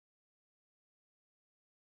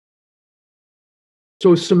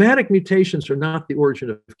So somatic mutations are not the origin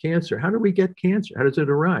of cancer. How do we get cancer? How does it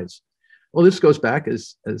arise? Well, this goes back,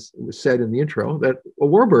 as was said in the intro, that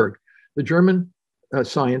Warburg, the German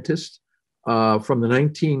scientist from the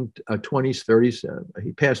 1920s, 30s,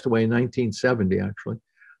 he passed away in 1970, actually.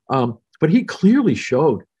 But he clearly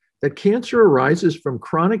showed that cancer arises from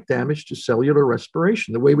chronic damage to cellular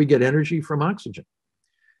respiration, the way we get energy from oxygen.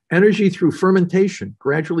 Energy through fermentation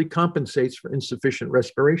gradually compensates for insufficient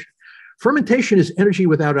respiration. Fermentation is energy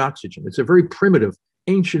without oxygen. It's a very primitive,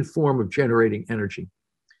 ancient form of generating energy.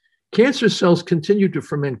 Cancer cells continue to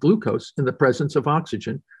ferment glucose in the presence of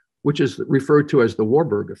oxygen, which is referred to as the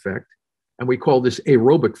Warburg effect, and we call this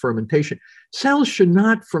aerobic fermentation. Cells should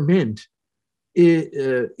not ferment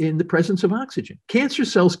in the presence of oxygen. Cancer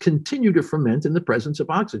cells continue to ferment in the presence of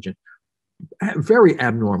oxygen. Very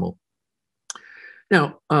abnormal.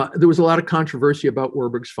 Now, there was a lot of controversy about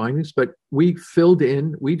Warburg's findings, but we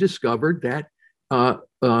discovered that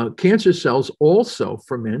cancer cells also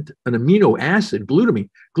ferment an amino acid, glutamine.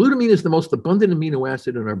 Glutamine is the most abundant amino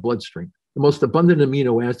acid in our bloodstream, the most abundant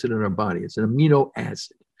amino acid in our body. It's an amino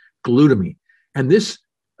acid, glutamine. And this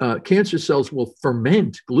cancer cells will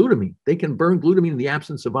ferment glutamine. They can burn glutamine in the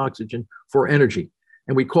absence of oxygen for energy.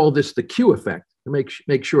 And we call this the Q effect to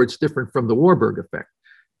make sure it's different from the Warburg effect.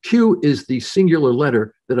 Q is the singular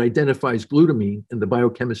letter that identifies glutamine in the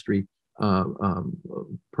biochemistry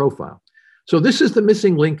profile. So this is the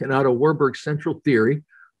missing link in Otto Warburg's central theory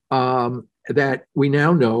that we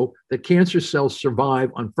now know that cancer cells survive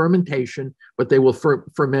on fermentation, but they will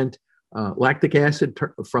ferment lactic acid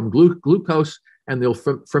from glucose, and they'll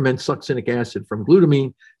ferment succinic acid from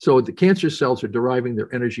glutamine. So the cancer cells are deriving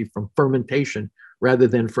their energy from fermentation rather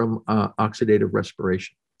than from oxidative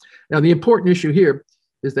respiration. Now, the important issue here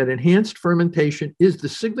is that enhanced fermentation is the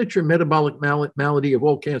signature metabolic malady of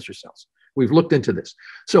all cancer cells. We've looked into this.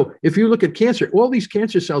 So if you look at cancer, all these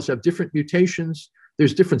cancer cells have different mutations.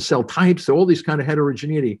 There's different cell types, so all these kind of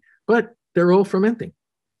heterogeneity, but they're all fermenting.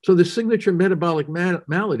 So the signature metabolic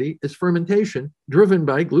malady is fermentation driven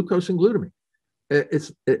by glucose and glutamine.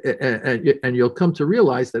 And you'll come to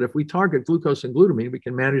realize that if we target glucose and glutamine, we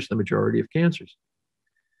can manage the majority of cancers.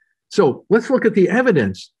 So let's look at the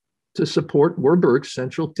evidence to support Warburg's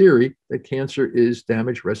central theory that cancer is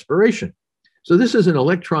damaged respiration. So this is an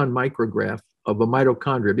electron micrograph of a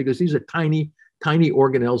mitochondria, because these are tiny, tiny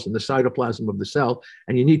organelles in the cytoplasm of the cell,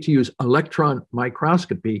 and you need to use electron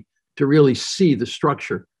microscopy to really see the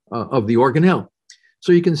structure of the organelle.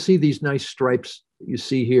 So you can see these nice stripes you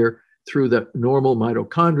see here through the normal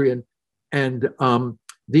mitochondrion, and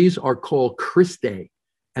these are called cristae,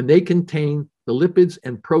 and they contain the lipids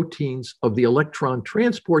and proteins of the electron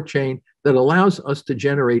transport chain that allows us to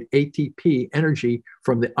generate ATP, energy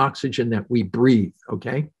from the oxygen that we breathe,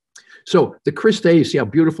 okay? So the cristae, you see how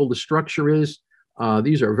beautiful the structure is.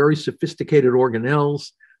 These are very sophisticated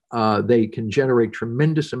organelles. They can generate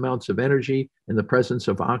tremendous amounts of energy in the presence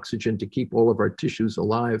of oxygen to keep all of our tissues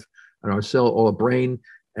alive, and our brain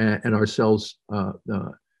and our cells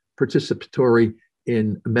participatory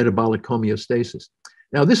in metabolic homeostasis.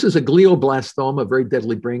 Now, this is a glioblastoma, a very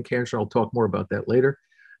deadly brain cancer. I'll talk more about that later.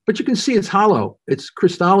 But you can see it's hollow. It's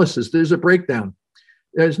crystallysis. There's a breakdown.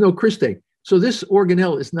 There's no cristae. So this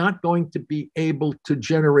organelle is not going to be able to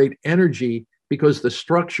generate energy because the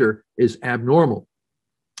structure is abnormal.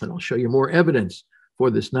 And I'll show you more evidence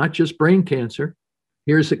for this, not just brain cancer.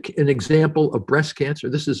 Here's an example of breast cancer.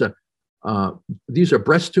 These are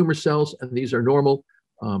breast tumor cells, and these are normal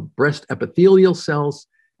breast epithelial cells.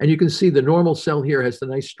 And you can see the normal cell here has the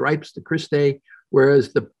nice stripes, the cristae,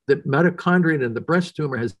 whereas the mitochondrion in the breast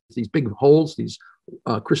tumor has these big holes, these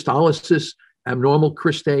crystallysis, abnormal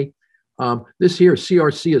cristae. This here,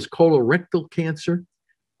 CRC, is colorectal cancer.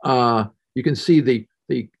 You can see these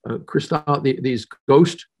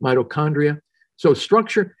ghost mitochondria. So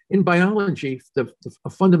structure in biology, a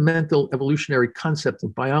fundamental evolutionary concept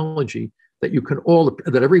of biology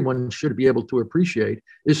that everyone should be able to appreciate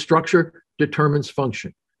is structure determines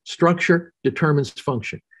function. Structure determines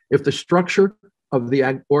function. If the structure of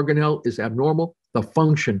the organelle is abnormal, the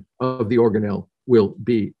function of the organelle will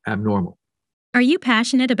be abnormal. Are you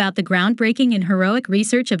passionate about the groundbreaking and heroic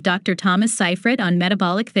research of Dr. Thomas Seyfried on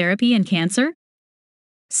metabolic therapy and cancer?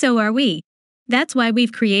 So are we. That's why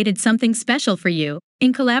we've created something special for you,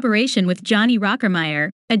 in collaboration with Johnny Rockermeyer,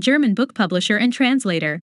 a German book publisher and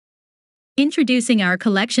translator. Introducing our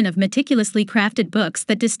collection of meticulously crafted books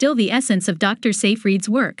that distill the essence of Dr. Seyfried's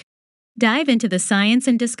work. Dive into the science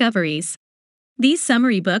and discoveries. These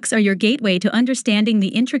summary books are your gateway to understanding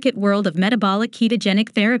the intricate world of metabolic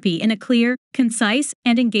ketogenic therapy in a clear, concise,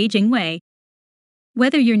 and engaging way.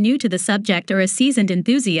 Whether you're new to the subject or a seasoned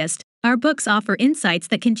enthusiast, Our books offer insights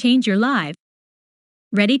that can change your life.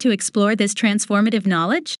 Ready to explore this transformative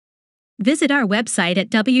knowledge? Visit our website at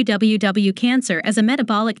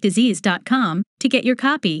www.cancerasametabolicdisease.com to get your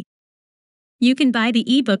copy. You can buy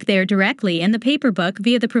the ebook there directly and the paper book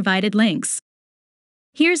via the provided links.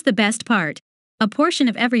 Here's the best part. A portion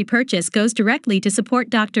of every purchase goes directly to support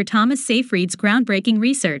Dr. Thomas Seyfried's groundbreaking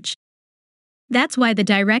research. That's why the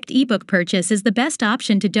direct ebook purchase is the best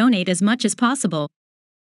option to donate as much as possible.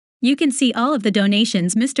 You can see all of the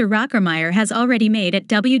donations Mr. Rockermeyer has already made at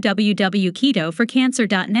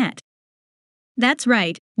www.ketoforcancer.net. That's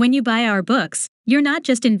right, when you buy our books, you're not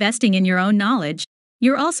just investing in your own knowledge,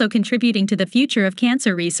 you're also contributing to the future of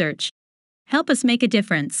cancer research. Help us make a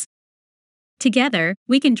difference. Together,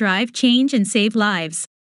 we can drive change and save lives.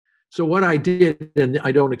 So what I did, and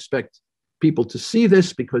I don't expect people to see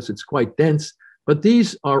this because it's quite dense, but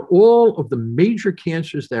these are all of the major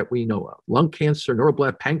cancers that we know of: lung cancer,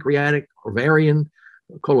 neuroblast, pancreatic, ovarian,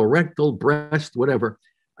 colorectal, breast, whatever.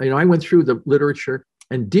 I went through the literature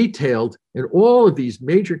and detailed in all of these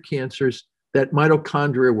major cancers that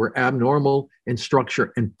mitochondria were abnormal in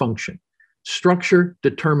structure and function. Structure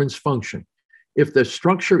determines function. If the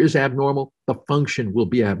structure is abnormal, the function will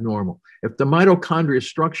be abnormal. If the mitochondria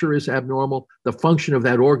structure is abnormal, the function of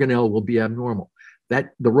that organelle will be abnormal.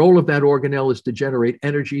 The role of that organelle is to generate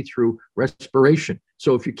energy through respiration.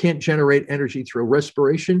 So if you can't generate energy through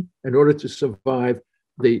respiration, in order to survive,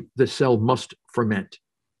 the cell must ferment.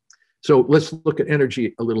 So let's look at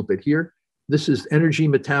energy a little bit here. This is energy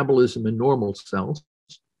metabolism in normal cells.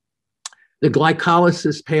 The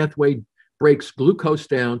glycolysis pathway breaks glucose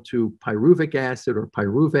down to pyruvic acid or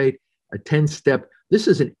pyruvate, a 10-step. This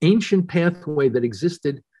is an ancient pathway that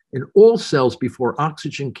existed in all cells before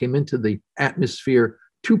oxygen came into the atmosphere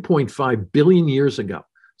 2.5 billion years ago.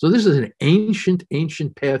 So this is an ancient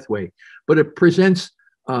pathway, but it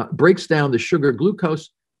breaks down the sugar glucose.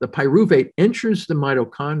 The pyruvate enters the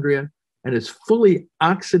mitochondria and is fully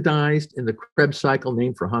oxidized in the Krebs cycle,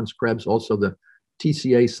 named for Hans Krebs, also the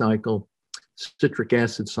TCA cycle, citric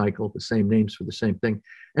acid cycle, the same names for the same thing.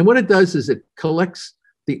 And what it does is it collects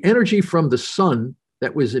the energy from the sun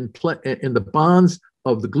that was in the bonds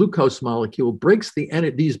of the glucose molecule, breaks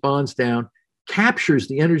these bonds down, captures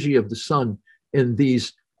the energy of the sun in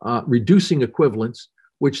these reducing equivalents,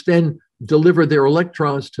 which then deliver their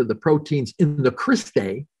electrons to the proteins in the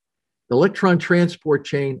cristae, the electron transport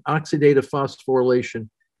chain, oxidative phosphorylation,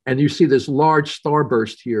 and you see this large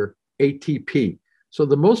starburst here, ATP. So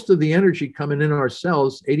the most of the energy coming in our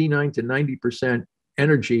cells, 89 to 90%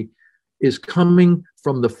 energy, is coming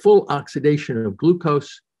from the full oxidation of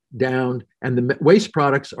glucose down, and the waste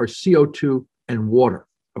products are CO2 and water,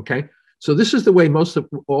 okay? So this is the way most of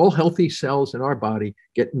all healthy cells in our body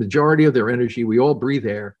get majority of their energy. We all breathe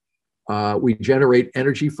air. We generate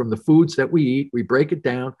energy from the foods that we eat. We break it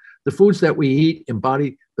down. The foods that we eat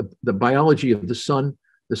embody the biology of the sun.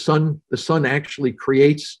 The sun actually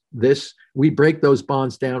creates this. We break those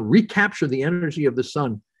bonds down, recapture the energy of the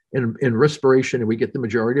sun in respiration, and we get the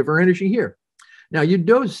majority of our energy here. Now, you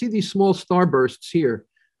don't see these small starbursts here.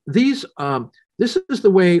 This is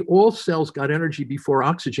the way all cells got energy before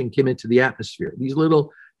oxygen came into the atmosphere. These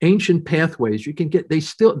little ancient pathways, you can get, they're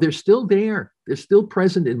still there. They're still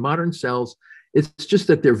present in modern cells. It's just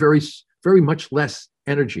that they're very, very much less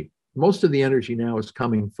energy. Most of the energy now is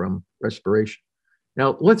coming from respiration.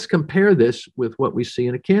 Now, let's compare this with what we see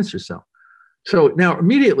in a cancer cell. So now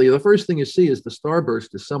immediately, the first thing you see is the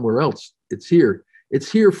starburst is somewhere else. It's here.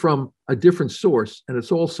 It's here from a different source, and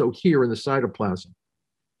it's also here in the cytoplasm.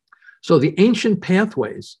 So the ancient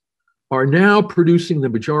pathways are now producing the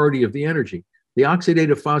majority of the energy. The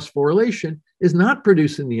oxidative phosphorylation is not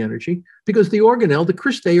producing the energy because the organelle, the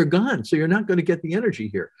cristae, are gone. So you're not going to get the energy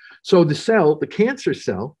here. So the cell, the cancer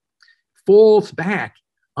cell, falls back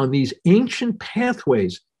on these ancient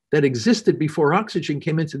pathways that existed before oxygen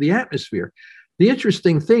came into the atmosphere. The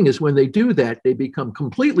interesting thing is when they do that, they become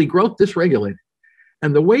completely growth dysregulated.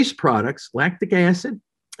 And the waste products, lactic acid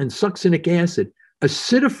and succinic acid,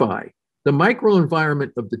 acidify the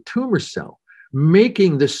microenvironment of the tumor cell,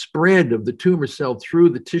 making the spread of the tumor cell through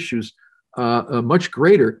the tissues much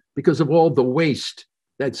greater because of all the waste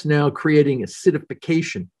that's now creating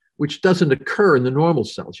acidification, which doesn't occur in the normal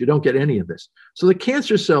cells. You don't get any of this. So the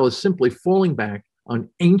cancer cell is simply falling back on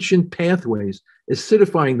ancient pathways,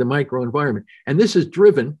 acidifying the microenvironment. And this is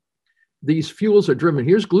driven, these fuels are driven.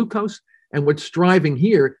 Here's glucose, and what's driving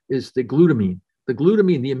here is the glutamine. The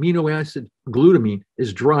glutamine, the amino acid glutamine,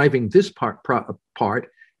 is driving this part,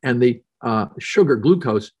 and the sugar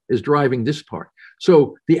glucose is driving this part.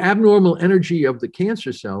 So the abnormal energy of the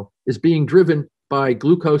cancer cell is being driven by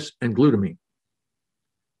glucose and glutamine.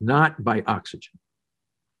 not by oxygen,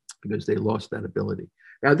 because they lost that ability.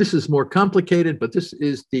 Now, this is more complicated, but this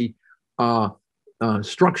is the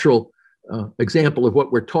structural example of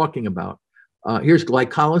what we're talking about. Here's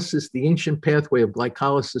glycolysis, the ancient pathway of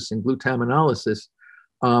glycolysis and glutaminolysis.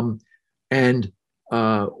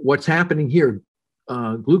 What's happening here,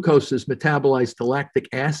 glucose is metabolized to lactic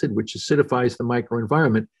acid, which acidifies the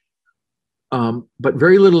microenvironment. But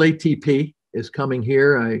very little ATP is coming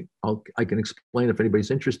here. I can explain if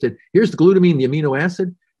anybody's interested. Here's the glutamine, the amino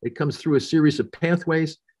acid. It comes through a series of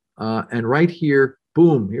pathways. And right here,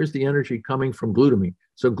 boom, here's the energy coming from glutamine.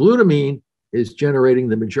 So glutamine is generating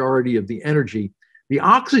the majority of the energy. The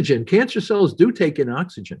oxygen, cancer cells do take in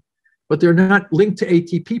oxygen, but they're not linked to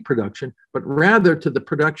ATP production, but rather to the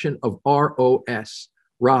production of ROS,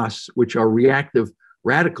 which are reactive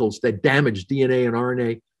radicals that damage DNA and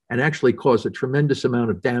RNA and actually cause a tremendous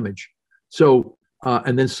amount of damage. So,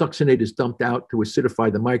 and then succinate is dumped out to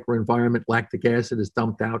acidify the microenvironment. Lactic acid is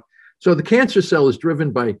dumped out. So the cancer cell is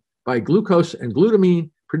driven by glucose and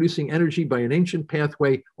glutamine, producing energy by an ancient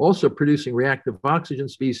pathway, also producing reactive oxygen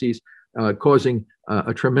species, causing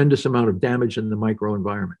a tremendous amount of damage in the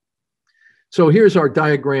microenvironment. So here's our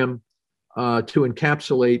diagram to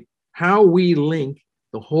encapsulate how we link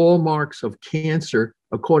the hallmarks of cancer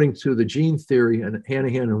according to the gene theory and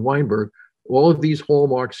Hanahan and Weinberg. All of these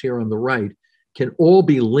hallmarks here on the right can all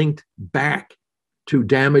be linked back to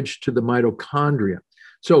damage to the mitochondria.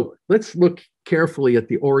 So let's look carefully at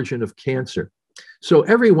the origin of cancer. So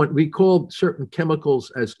we call certain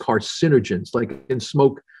chemicals as carcinogens, like in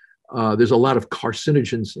smoke. There's a lot of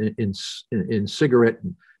carcinogens in cigarette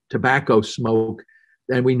and tobacco smoke,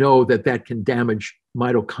 and we know that can damage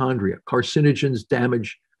mitochondria. Carcinogens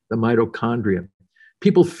damage the mitochondria.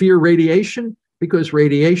 People fear radiation because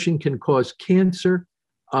radiation can cause cancer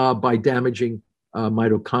by damaging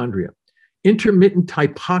mitochondria. Intermittent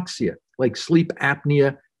hypoxia, like sleep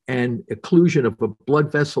apnea and occlusion of a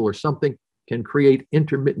blood vessel or something, can create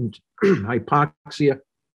intermittent hypoxia,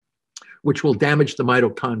 which will damage the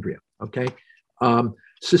mitochondria, okay?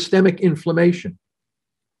 Systemic inflammation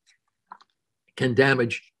can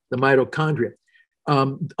damage the mitochondria.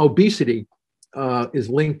 Obesity is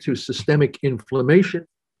linked to systemic inflammation.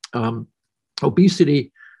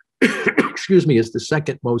 Obesity, excuse me, is the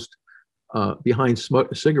second most, behind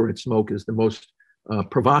cigarette smoke, is the most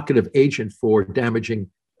provocative agent for damaging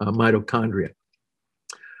mitochondria.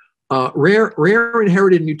 Rare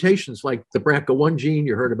inherited mutations like the BRCA1 gene.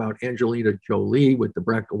 You heard about Angelina Jolie with the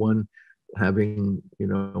BRCA1 having,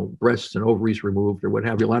 breasts and ovaries removed or what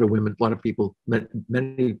have you. A lot of women, a lot of people,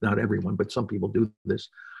 many, not everyone, but some people do this.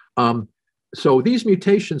 So these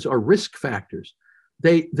mutations are risk factors.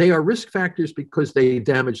 They are risk factors because they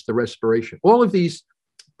damage the respiration. All of these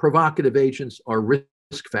provocative agents are risk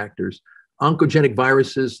factors. Oncogenic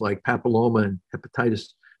viruses like papilloma and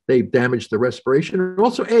hepatitis, they damage the respiration, and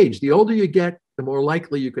also age. The older you get, the more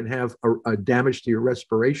likely you can have a damage to your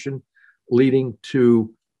respiration, leading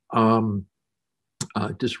to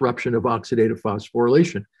disruption of oxidative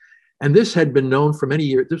phosphorylation. And this had been known for many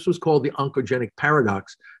years. This was called the oncogenic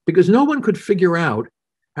paradox, because no one could figure out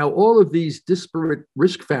how all of these disparate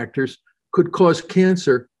risk factors could cause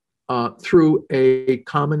cancer through a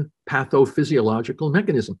common pathophysiological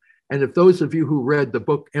mechanism. And if those of you who read the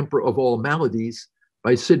book Emperor of All Maladies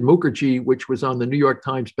by Sid Mukherjee, which was on the New York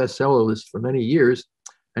Times bestseller list for many years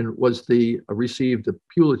and was received a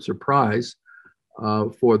Pulitzer Prize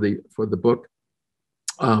for the book,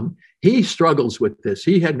 he struggles with this.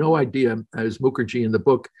 He had no idea, as Mukherjee in the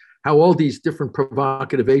book, how all these different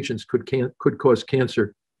provocative agents could cause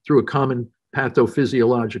cancer through a common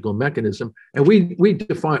pathophysiological mechanism. And we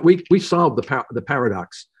solved the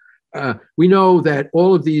paradox. We know that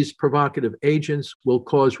all of these provocative agents will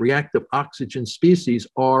cause reactive oxygen species,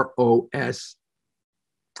 ROS.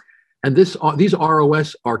 And these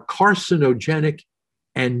ROS are carcinogenic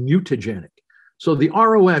and mutagenic. So the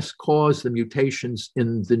ROS cause the mutations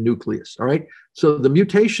in the nucleus, all right? So the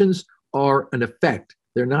mutations are an effect.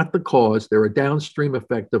 They're not the cause. They're a downstream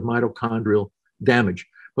effect of mitochondrial damage.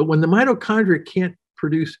 But when the mitochondria can't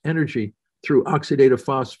produce energy through oxidative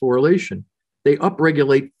phosphorylation, they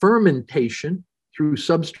upregulate fermentation through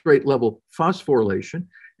substrate level phosphorylation.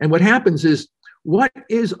 And what happens is, what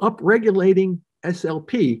is upregulating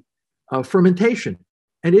SLP? Fermentation.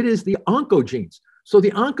 And it is the oncogenes. So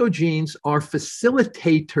the oncogenes are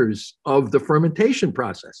facilitators of the fermentation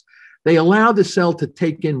process. They allow the cell to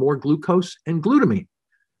take in more glucose and glutamine.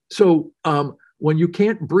 So when you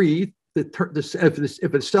can't breathe,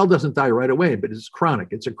 if a cell doesn't die right away, but it's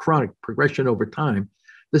a chronic progression over time,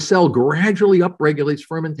 the cell gradually upregulates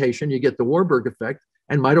fermentation. You get the Warburg effect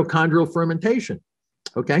and mitochondrial fermentation.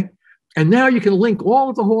 Okay. And now you can link all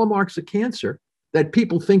of the hallmarks of cancer that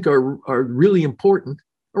people think are really important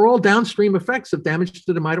are all downstream effects of damage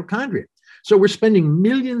to the mitochondria. So we're spending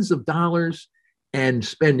millions of dollars and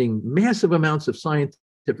spending massive amounts of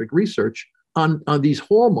scientific research on these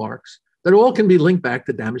hallmarks that all can be linked back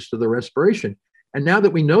to damage to the respiration. And now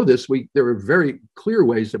that we know this, there are very clear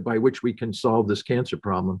ways by which we can solve this cancer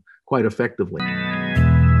problem quite effectively.